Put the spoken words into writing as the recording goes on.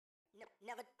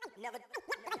Never die.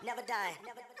 Never die.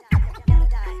 Never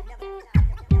die.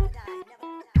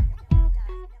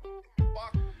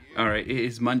 Alright, it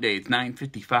is Monday. It's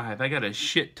 9:55. I got a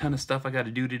shit ton of stuff I got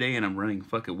to do today, and I'm running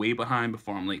fucking way behind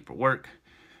before I'm late for work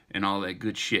and all that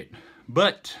good shit.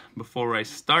 But before I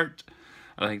start,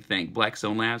 I'd like to thank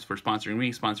Blackstone Labs for sponsoring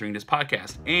me, sponsoring this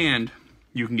podcast. And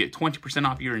you can get 20%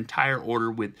 off your entire order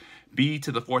with B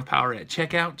to the 4th power at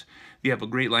checkout. They have a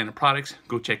great line of products.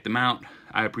 Go check them out.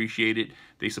 I appreciate it.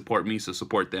 They support me, so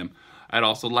support them. I'd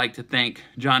also like to thank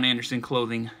Jon Andersen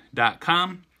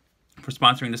Clothing.com for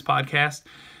sponsoring this podcast.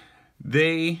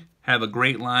 They have a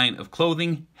great line of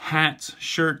clothing, hats,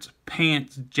 shirts,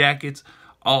 pants, jackets,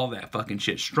 all that fucking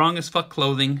shit. Strong as fuck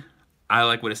clothing. I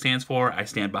like what it stands for. I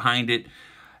stand behind it.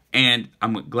 And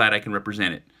I'm glad I can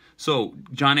represent it. So,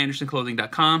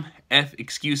 JonAndersonClothing.com, F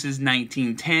Excuses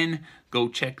 1910. Go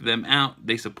check them out.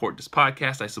 They support this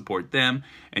podcast. I support them.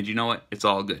 And you know what? It's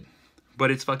all good.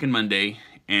 But it's fucking Monday.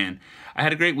 And I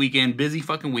had a great weekend. Busy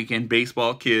fucking weekend.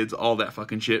 Baseball, kids, all that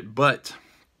fucking shit. But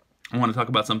I want to talk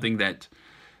about something that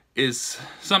is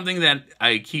something that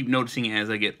I keep noticing as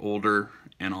I get older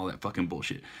and all that fucking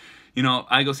bullshit. You know,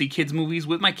 I go see kids' movies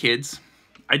with my kids.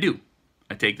 I do.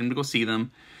 I take them to go see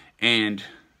them. And,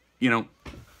 you know,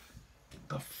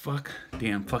 the fuck?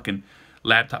 Damn fucking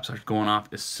laptop starts going off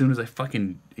as soon as I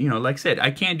fucking, you know, like I said,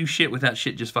 I can't do shit without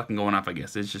shit just fucking going off, I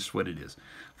guess. It's just what it is.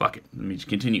 Fuck it. Let me just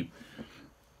continue.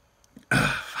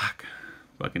 Fuck.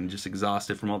 Fucking just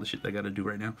exhausted from all the shit I gotta do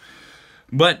right now.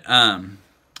 But,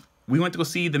 we went to go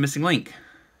see The Missing Link.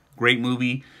 Great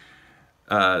movie.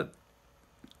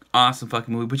 Awesome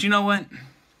fucking movie. But you know what?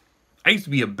 I used to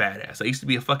be a badass. I used to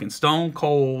be a fucking stone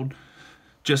cold,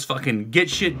 just fucking get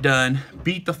shit done,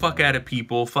 beat the fuck out of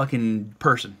people, fucking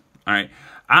person. Alright?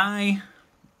 I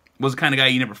was the kind of guy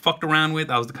you never fucked around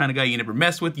with. I was the kind of guy you never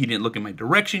messed with. You didn't look in my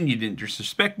direction. You didn't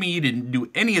disrespect me. You didn't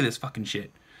do any of this fucking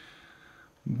shit.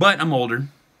 But I'm older.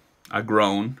 I've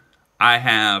grown. I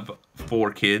have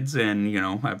 4 kids and, you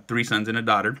know, I have 3 sons and a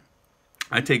daughter.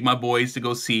 I take my boys to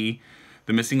go see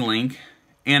The Missing Link.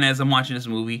 And as I'm watching this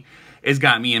movie, it's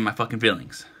got me in my fucking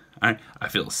feelings. I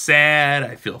feel sad.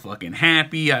 I feel fucking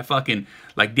happy. I fucking,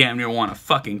 like, damn near want to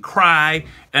fucking cry.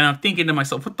 And I'm thinking to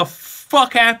myself, what the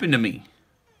fuck happened to me?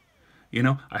 You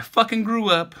know, I fucking grew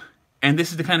up, and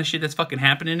this is the kind of shit that's fucking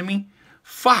happening to me?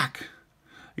 Fuck.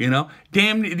 You know,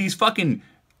 damn these fucking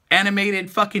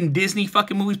animated fucking Disney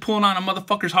fucking movies pulling on a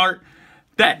motherfucker's heart.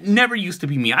 That never used to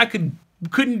be me. I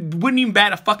wouldn't even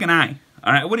bat a fucking eye.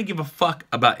 Alright, I wouldn't give a fuck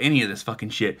about any of this fucking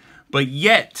shit. But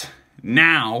yet,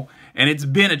 now, and it's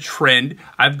been a trend,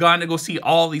 I've gone to go see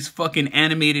all these fucking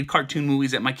animated cartoon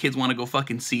movies that my kids want to go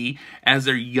fucking see as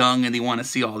they're young, and they want to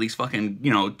see all these fucking,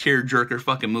 you know, tearjerker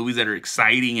fucking movies that are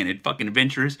exciting and it fucking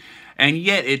adventurous. And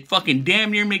yet, it fucking damn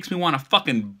near makes me want to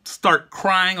fucking start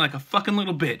crying like a fucking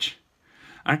little bitch.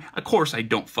 Alright, of course I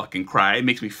don't fucking cry. It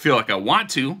makes me feel like I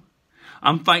want to.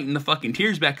 I'm fighting the fucking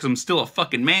tears back because I'm still a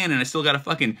fucking man and I still gotta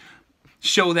fucking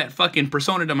show that fucking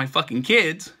persona to my fucking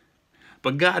kids.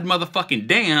 But god motherfucking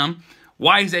damn,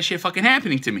 why is that shit fucking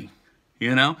happening to me?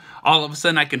 You know? All of a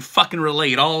sudden I can fucking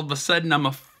relate. All of a sudden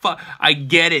I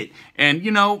get it. And,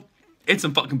 you know, it's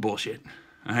some fucking bullshit.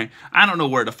 Alright? I don't know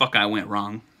where the fuck I went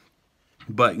wrong.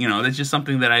 But, you know, that's just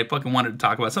something that I fucking wanted to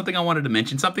talk about. Something I wanted to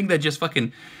mention. Something that just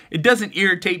fucking, it doesn't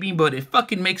irritate me, but it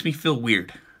fucking makes me feel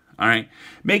weird. Alright?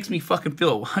 Makes me fucking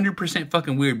feel 100%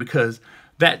 fucking weird because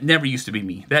that never used to be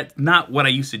me. That's not what I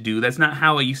used to do. That's not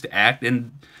how I used to act.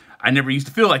 And I never used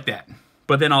to feel like that.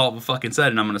 But then all of a fucking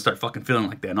sudden, I'm going to start fucking feeling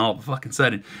like that. And all of a fucking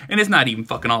sudden. And it's not even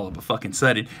fucking all of a fucking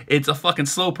sudden. It's a fucking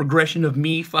slow progression of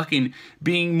me fucking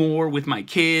being more with my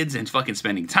kids and fucking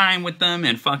spending time with them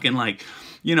and fucking like,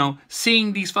 you know,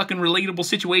 seeing these fucking relatable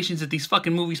situations that these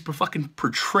fucking movies fucking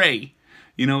portray.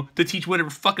 You know, to teach whatever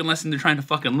fucking lesson they're trying to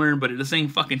fucking learn, but at the same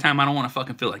fucking time, I don't want to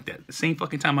fucking feel like that. At the same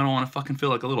fucking time, I don't want to fucking feel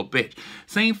like a little bitch.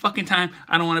 Same fucking time,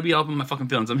 I don't want to be all up in my fucking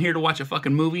feelings. I'm here to watch a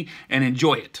fucking movie and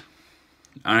enjoy it.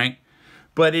 Alright?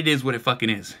 But it is what it fucking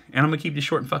is. And I'm gonna keep this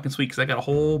short and fucking sweet because I got a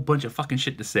whole bunch of fucking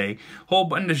shit to say. Whole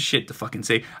bunch of shit to fucking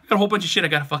say. I got a whole bunch of shit I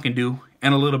gotta fucking do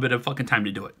and a little bit of fucking time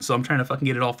to do it. So I'm trying to fucking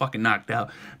get it all fucking knocked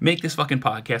out. Make this fucking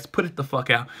podcast. Put it the fuck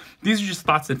out. These are just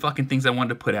thoughts and fucking things I wanted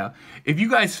to put out. If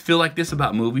you guys feel like this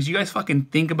about movies, you guys fucking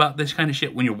think about this kind of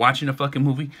shit when you're watching a fucking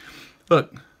movie,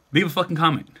 look, leave a fucking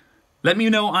comment. Let me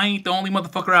know I ain't the only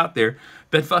motherfucker out there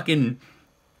that fucking,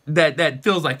 that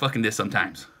feels like fucking this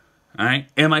sometimes. Alright?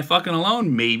 Am I fucking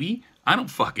alone? Maybe. I don't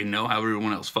fucking know how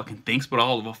everyone else fucking thinks, but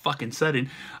all of a fucking sudden,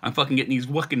 I'm fucking getting these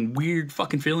fucking weird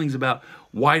fucking feelings about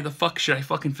why the fuck should I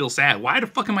fucking feel sad? Why the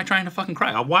fuck am I trying to fucking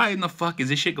cry? Why in the fuck is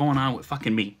this shit going on with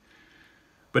fucking me?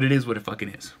 But it is what it fucking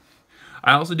is.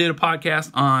 I also did a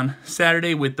podcast on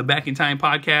Saturday with the Back in Time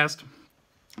podcast,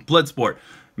 Bloodsport.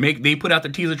 They put out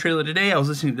their teaser trailer today. I was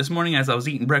listening this morning as I was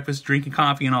eating breakfast, drinking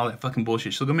coffee, and all that fucking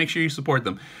bullshit. So go make sure you support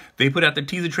them. They put out their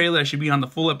teaser trailer. I should be on the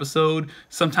full episode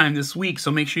sometime this week. So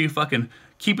make sure you fucking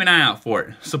keep an eye out for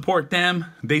it. Support them.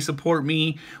 They support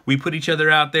me. We put each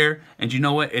other out there. And you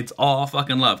know what? It's all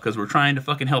fucking love because we're trying to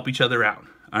fucking help each other out.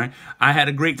 All right. I had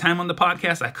a great time on the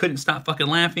podcast. I couldn't stop fucking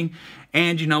laughing.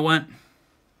 And you know what?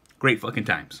 Great fucking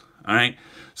times. All right.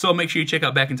 So make sure you check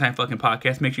out Back in Time fucking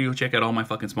podcast. Make sure you check out all my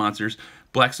fucking sponsors.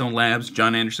 Blackstone Labs,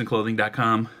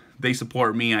 JonAndersonClothing.com. They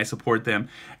support me. I support them.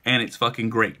 And it's fucking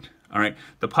great. All right.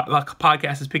 The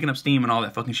podcast is picking up steam and all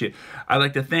that fucking shit. I'd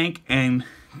like to thank and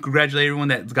congratulate everyone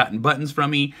that's gotten buttons from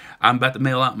me. I'm about to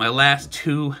mail out my last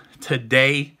 2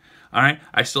 today. All right.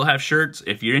 I still have shirts.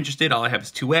 If you're interested, all I have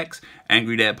is 2X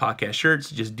Angry Dad Podcast shirts.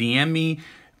 Just DM me.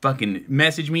 Fucking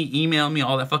message me, email me,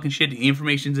 all that fucking shit. The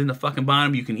information's in the fucking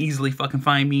bottom. You can easily fucking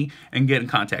find me and get in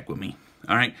contact with me.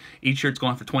 All right? Each shirt's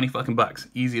going for 20 fucking bucks.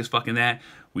 Easy as fucking that.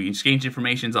 We exchange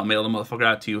information. I'll mail the motherfucker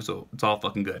out to you, so it's all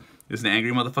fucking good. This is an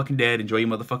Angry Motherfucking Dad. Enjoy your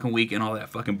motherfucking week and all that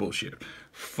fucking bullshit.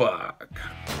 Fuck.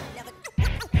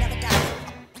 Never die.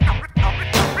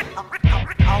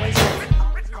 Always living.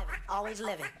 Always living. Always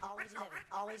living. Always living.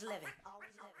 Always living.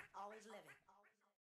 Always living.